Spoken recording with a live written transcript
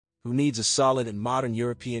Who needs a solid and modern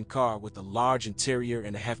European car with a large interior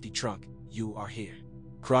and a hefty trunk? You are here.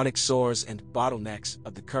 Chronic sores and bottlenecks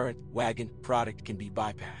of the current wagon product can be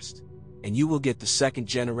bypassed, and you will get the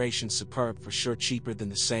second-generation Superb for sure cheaper than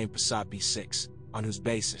the same Passat B6, on whose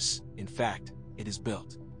basis, in fact, it is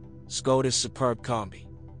built. Skoda Superb Combi.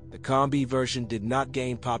 The Combi version did not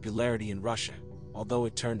gain popularity in Russia, although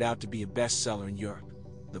it turned out to be a bestseller in Europe.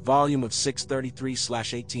 The volume of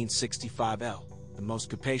 633/1865L, the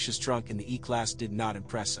most capacious trunk in the E-Class, did not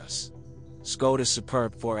impress us. Skoda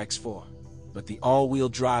Superb 4x4. But the all-wheel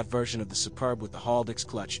drive version of the Superb with the Haldex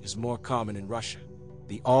clutch is more common in Russia.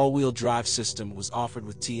 The all-wheel drive system was offered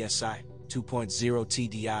with TSI, 2.0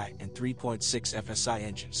 TDI and 3.6 FSI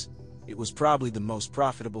engines. It was probably the most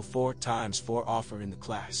profitable 4x4 offer in the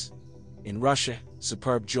class. In Russia,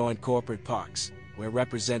 Superb joined corporate parks, where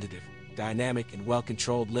representative, dynamic and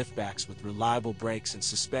well-controlled liftbacks with reliable brakes and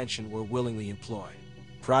suspension were willingly employed.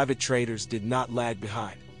 Private traders did not lag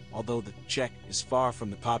behind, although the Czech is far from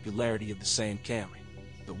the popularity of the same Camry.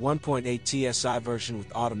 The 1.8 TSI version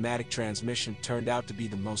with automatic transmission turned out to be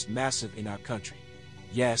the most massive in our country.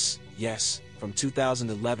 Yes, from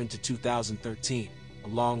 2011 to 2013,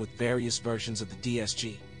 along with various versions of the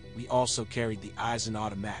DSG, we also carried the Eisen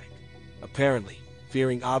automatic. Apparently,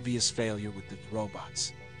 fearing obvious failure with the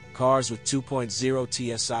robots, cars with 2.0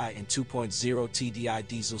 TSI and 2.0 TDI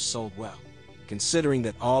diesel sold well. Considering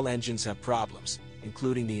that all engines have problems,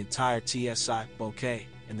 including the entire TSI bouquet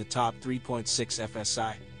and the top 3.6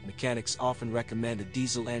 FSI, mechanics often recommend a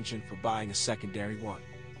diesel engine for buying a secondary one,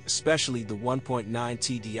 especially the 1.9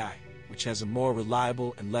 TDI, which has a more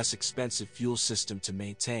reliable and less expensive fuel system to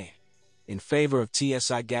maintain. In favor of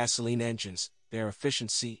TSI gasoline engines, their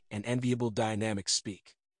efficiency and enviable dynamics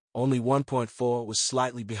speak. Only 1.4 was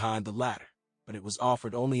slightly behind the latter, but it was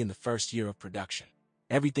offered only in the first year of production.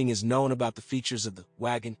 Everything is known about the features of the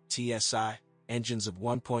wagon TSI engines of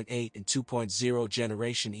 1.8 and 2.0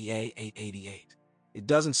 generation EA888. It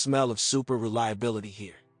doesn't smell of super reliability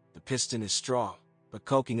here. The piston is strong, but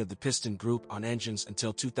coking of the piston group on engines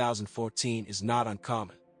until 2014 is not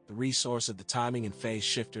uncommon. The resource of the timing and phase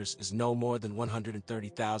shifters is no more than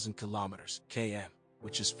 130,000 kilometers km,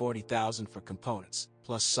 which is 40,000 for components,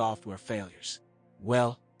 plus software failures.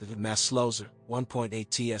 Well, the Masloser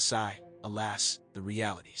 1.8 TSI, alas, the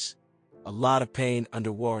realities. A lot of pain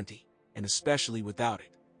under warranty, and especially without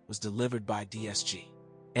it, was delivered by DSG.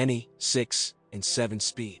 Any 6 and 7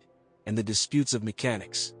 speed, and the disputes of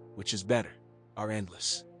mechanics, which is better, are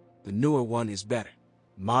endless. The newer one is better.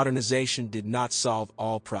 Modernization did not solve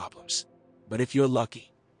all problems, but if you're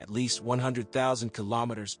lucky, at least 100,000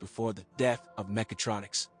 kilometers before the death of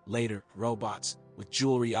mechatronics, later robots, with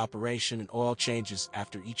jewelry operation and oil changes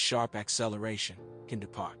after each sharp acceleration, can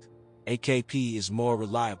depart. AKP is more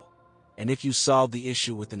reliable, and if you solve the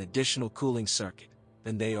issue with an additional cooling circuit,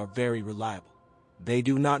 then they are very reliable. They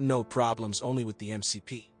do not know problems only with the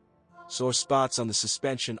MCP. Sore spots on the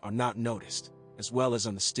suspension are not noticed, as well as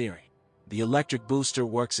on the steering. The electric booster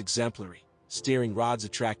works exemplary. Steering rods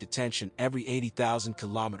attract attention every 80,000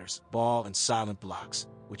 kilometers. Ball and silent blocks,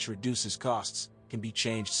 which reduces costs, can be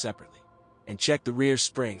changed separately. And check the rear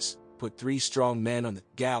springs. Put 3 strong men on the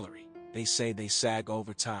gallery. They say they sag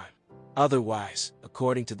over time. Otherwise,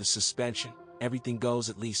 according to the suspension, everything goes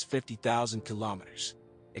at least 50,000 kilometers.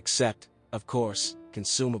 Except, of course,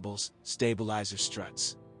 consumables, stabilizer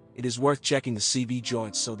struts. It is worth checking the CV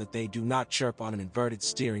joints so that they do not chirp on an inverted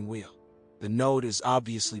steering wheel. The node is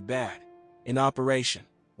obviously bad. In operation,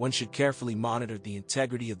 one should carefully monitor the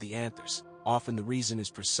integrity of the anthers. Often the reason is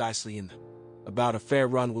precisely in them. About a fair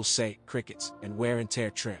run will say crickets and wear and tear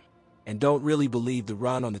trim. And don't really believe the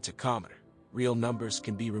run on the tachometer. Real numbers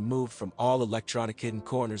can be removed from all electronic hidden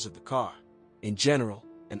corners of the car. In general,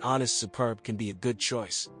 an honest Superb can be a good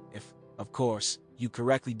choice, if, of course, you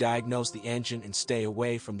correctly diagnose the engine and stay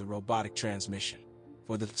away from the robotic transmission.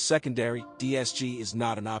 For the secondary, DSG is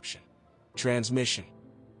not an option. Transmission.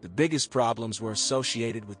 The biggest problems were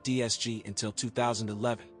associated with DSG until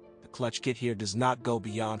 2011. The clutch kit here does not go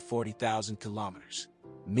beyond 40,000 kilometers.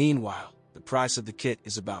 Meanwhile, the price of the kit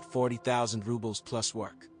is about 40,000 rubles plus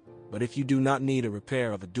work. But if you do not need a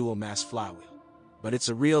repair of a dual-mass flywheel. But it's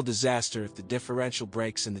a real disaster if the differential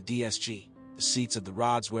breaks in the DSG, the seats of the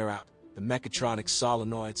rods wear out, the mechatronic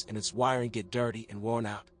solenoids and its wiring get dirty and worn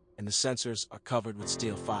out, and the sensors are covered with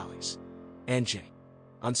steel filings. Engine.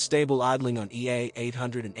 Unstable idling on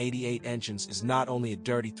EA888 engines is not only a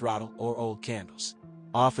dirty throttle or old candles.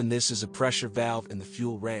 Often this is a pressure valve in the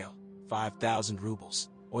fuel rail, 5,000 rubles,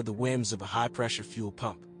 or the whims of a high-pressure fuel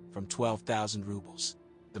pump, from 12,000 rubles.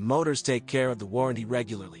 The motors take care of the warranty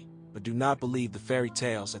regularly, but do not believe the fairy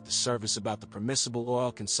tales at the service about the permissible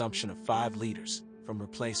oil consumption of 5 liters, from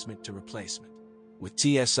replacement to replacement. With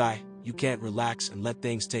TSI, you can't relax and let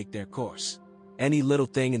things take their course. Any little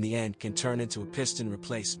thing in the end can turn into a piston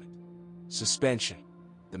replacement. Suspension.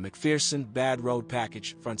 The McPherson Bad Road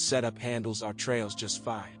Package front setup handles our trails just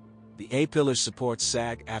fine. The A-pillar supports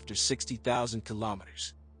sag after 60,000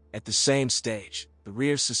 kilometers. At the same stage, the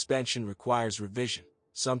rear suspension requires revision,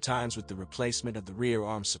 sometimes with the replacement of the rear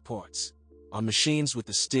arm supports. On machines with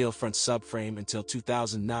the steel front subframe until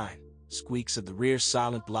 2009, squeaks of the rear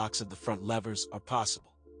silent blocks of the front levers are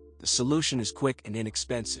possible. The solution is quick and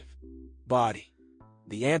inexpensive. Body.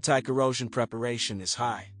 The anti-corrosion preparation is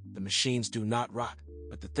high, the machines do not rot,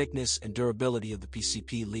 but the thickness and durability of the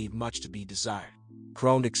PCP leave much to be desired.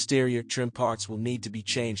 Chromed exterior trim parts will need to be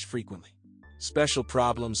changed frequently. Special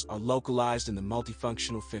problems are localized in the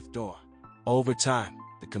multifunctional fifth door. Over time,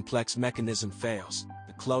 the complex mechanism fails,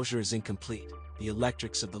 the closure is incomplete, the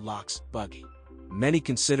electrics of the locks buggy. Many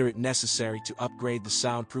consider it necessary to upgrade the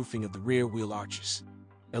soundproofing of the rear wheel arches.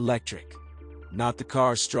 Electric. Not the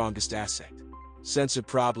car's strongest asset. Sensor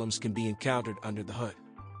problems can be encountered under the hood.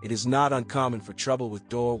 It is not uncommon for trouble with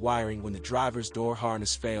door wiring when the driver's door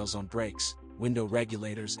harness fails on brakes, window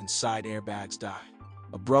regulators and side airbags die.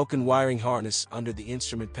 A broken wiring harness under the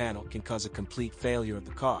instrument panel can cause a complete failure of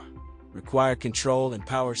the car. Require control and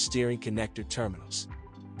power steering connector terminals.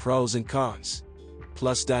 Pros and cons.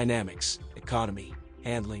 Plus dynamics, economy,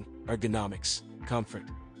 handling, ergonomics, comfort,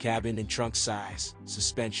 cabin and trunk size,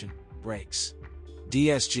 suspension, brakes.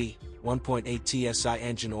 DSG, 1.8 TSI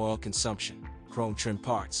engine oil consumption, chrome trim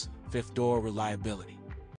parts, fifth door reliability.